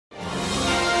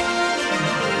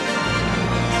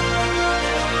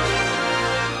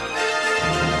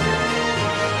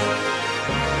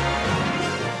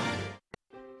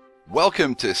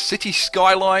welcome to City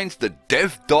Skylines, the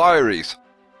Dev Diaries.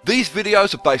 These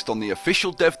videos are based on the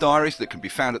official Dev Diaries that can be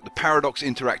found at the Paradox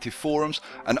Interactive forums,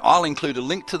 and I'll include a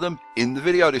link to them in the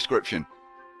video description.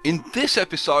 In this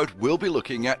episode, we'll be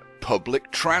looking at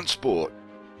public transport.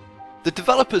 The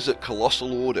developers at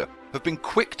Colossal Order have been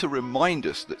quick to remind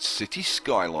us that City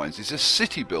Skylines is a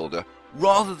city builder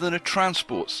rather than a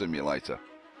transport simulator.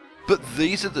 But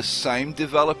these are the same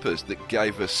developers that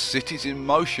gave us Cities in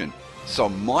Motion, so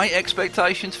my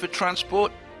expectations for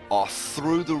transport are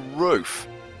through the roof.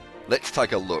 Let's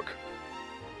take a look.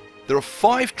 There are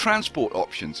 5 transport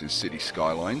options in City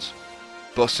Skylines: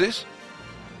 buses,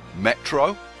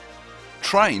 metro,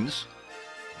 trains,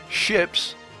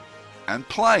 ships, and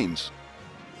planes.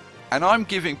 And I'm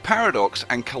giving Paradox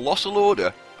and Colossal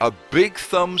Order a big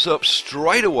thumbs up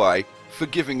straight away for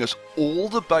giving us all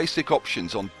the basic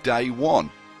options on day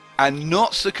one, and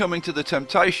not succumbing to the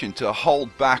temptation to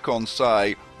hold back on,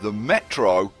 say, the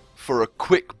metro for a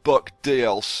quick buck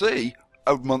DLC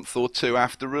a month or two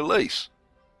after release.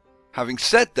 Having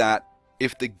said that,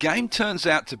 if the game turns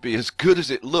out to be as good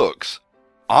as it looks,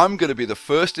 I'm going to be the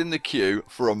first in the queue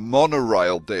for a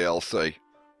monorail DLC.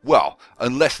 Well,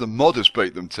 unless the modders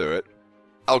beat them to it.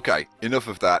 Okay, enough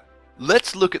of that.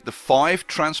 Let's look at the 5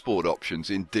 transport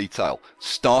options in detail,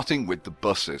 starting with the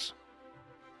buses.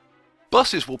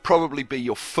 Buses will probably be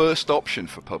your first option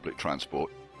for public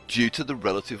transport due to the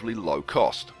relatively low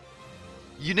cost.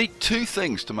 You need 2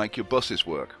 things to make your buses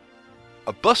work: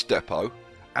 a bus depot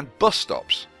and bus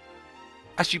stops.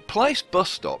 As you place bus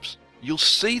stops, you'll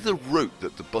see the route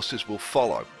that the buses will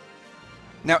follow.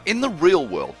 Now, in the real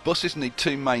world, buses need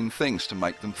 2 main things to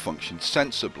make them function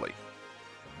sensibly: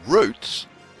 routes,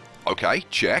 okay,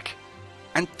 check,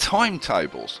 and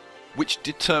timetables, which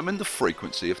determine the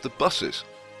frequency of the buses.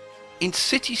 In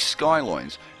City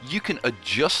Skylines, you can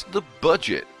adjust the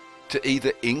budget to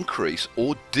either increase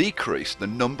or decrease the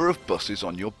number of buses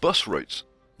on your bus routes,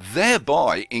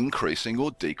 thereby increasing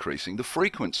or decreasing the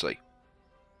frequency.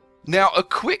 Now, a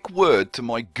quick word to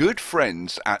my good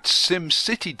friends at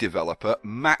SimCity developer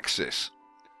Maxis.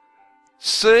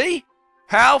 See?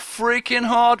 How freaking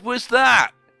hard was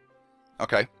that?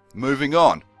 Okay, moving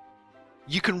on.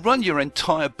 You can run your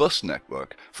entire bus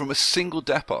network from a single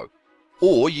depot,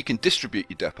 or you can distribute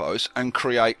your depots and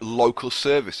create local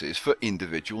services for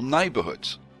individual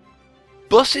neighbourhoods.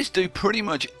 Buses do pretty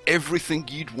much everything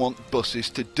you'd want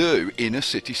buses to do in a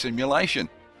city simulation.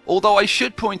 Although I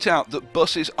should point out that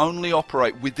buses only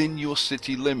operate within your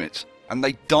city limits and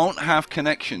they don't have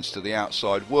connections to the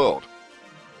outside world.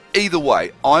 Either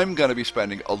way, I'm going to be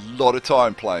spending a lot of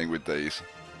time playing with these.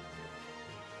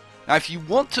 Now, if you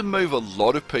want to move a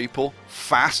lot of people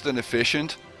fast and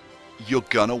efficient, you're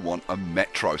gonna want a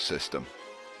metro system.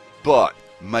 But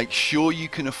make sure you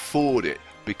can afford it,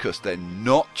 because they're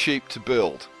not cheap to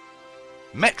build.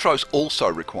 Metros also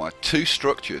require 2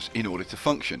 structures in order to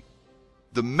function: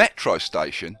 the metro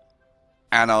station,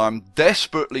 and I'm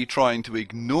desperately trying to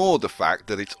ignore the fact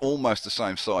that it's almost the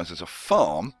same size as a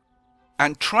farm,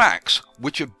 and tracks,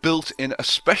 which are built in a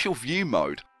special view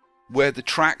mode where the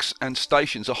tracks and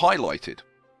stations are highlighted.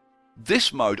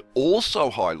 This mode also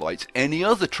highlights any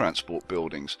other transport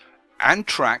buildings and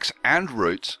tracks and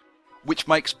routes, which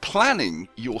makes planning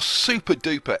your super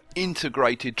duper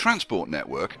integrated transport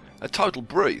network a total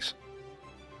breeze.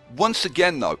 Once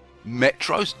again though,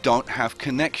 metros don't have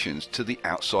connections to the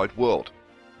outside world.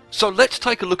 So let's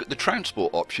take a look at the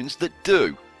transport options that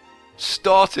do,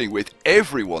 starting with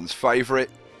everyone's favourite,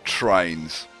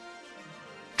 trains.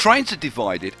 Trains are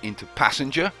divided into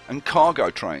passenger and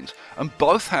cargo trains, and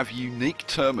both have unique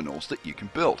terminals that you can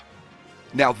build.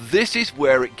 Now, this is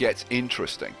where it gets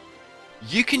interesting.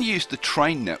 You can use the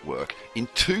train network in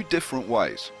 2 different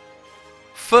ways.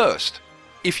 First,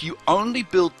 if you only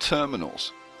build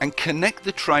terminals and connect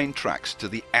the train tracks to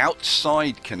the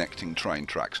outside connecting train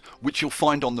tracks, which you'll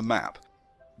find on the map,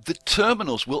 the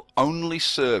terminals will only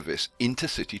service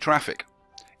intercity traffic,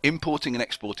 importing and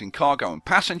exporting cargo and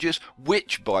passengers,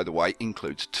 which, by the way,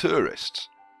 includes tourists.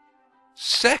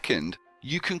 Second,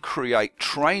 you can create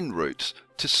train routes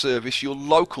to service your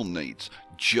local needs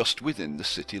just within the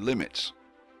city limits.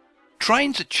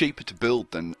 Trains are cheaper to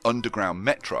build than underground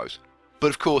metros,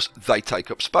 but of course they take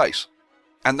up space,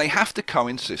 and they have to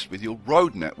coexist with your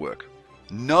road network,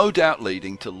 no doubt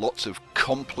leading to lots of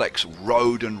complex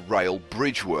road and rail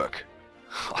bridge work.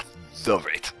 I love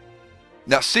it.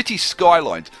 Now, City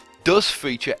Skylines does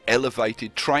feature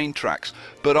elevated train tracks,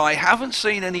 but I haven't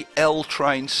seen any L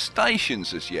train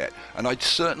stations as yet, and I'd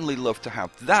certainly love to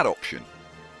have that option.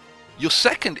 Your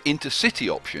second intercity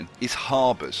option is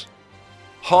harbours.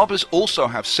 Harbours also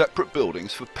have separate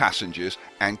buildings for passengers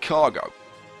and cargo.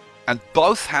 and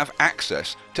both have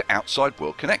access to outside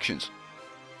world connections.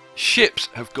 Ships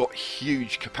have got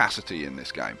huge capacity in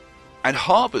this game, and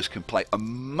harbours can play a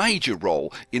major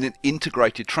role in an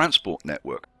integrated transport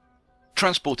network,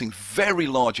 transporting very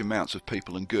large amounts of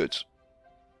people and goods.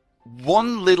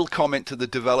 One little comment to the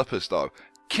developers though,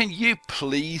 can you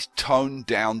please tone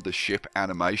down the ship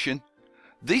animation?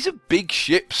 These are big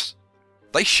ships.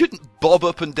 They shouldn't bob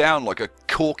up and down like a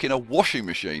cork in a washing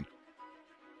machine.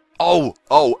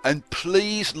 Oh, and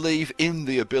please leave in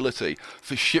the ability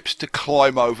for ships to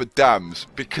climb over dams,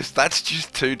 because that's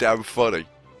just too damn funny.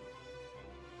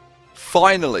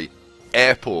 Finally,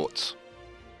 airports.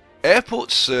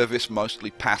 Airports service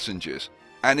mostly passengers,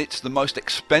 and it's the most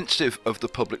expensive of the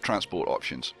public transport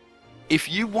options. If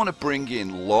you want to bring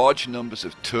in large numbers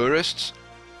of tourists,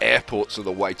 airports are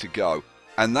the way to go,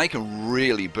 and they can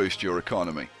really boost your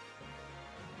economy.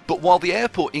 But while the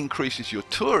airport increases your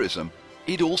tourism,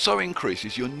 it also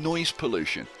increases your noise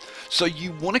pollution, so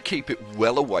you want to keep it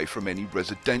well away from any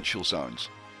residential zones.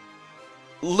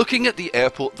 Looking at the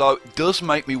airport though does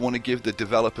make me want to give the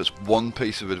developers one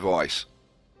piece of advice.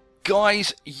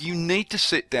 Guys, you need to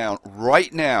sit down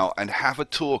right now and have a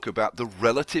talk about the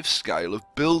relative scale of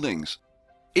buildings.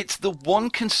 It's the one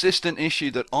consistent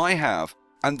issue that I have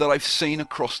and that I've seen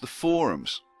across the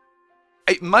forums.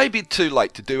 It may be too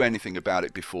late to do anything about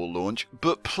it before launch,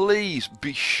 but please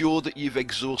be sure that you've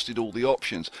exhausted all the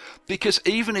options, because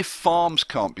even if farms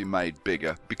can't be made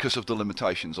bigger because of the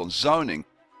limitations on zoning,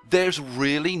 there's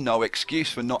really no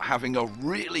excuse for not having a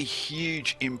really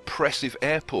huge, impressive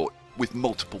airport with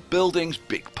multiple buildings,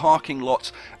 big parking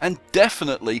lots, and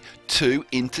definitely 2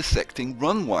 intersecting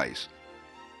runways.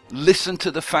 Listen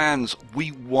to the fans,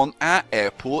 we want our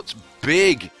airports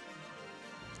big.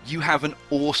 You have an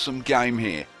awesome game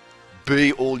here.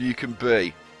 Be all you can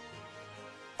be.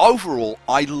 Overall,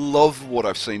 I love what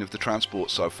I've seen of the transport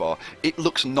so far. It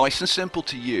looks nice and simple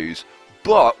to use,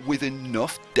 but with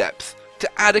enough depth to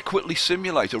adequately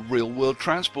simulate a real-world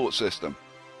transport system.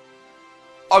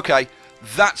 Okay,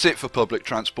 that's it for public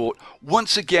transport.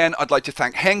 Once again, I'd like to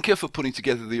thank Henke for putting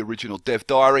together the original dev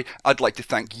diary. I'd like to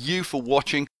thank you for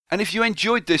watching, and if you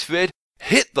enjoyed this vid,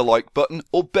 hit the like button,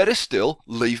 or better still,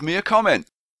 leave me a comment.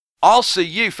 I'll see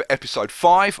you for episode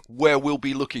 5, where we'll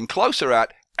be looking closer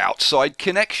at outside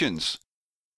connections.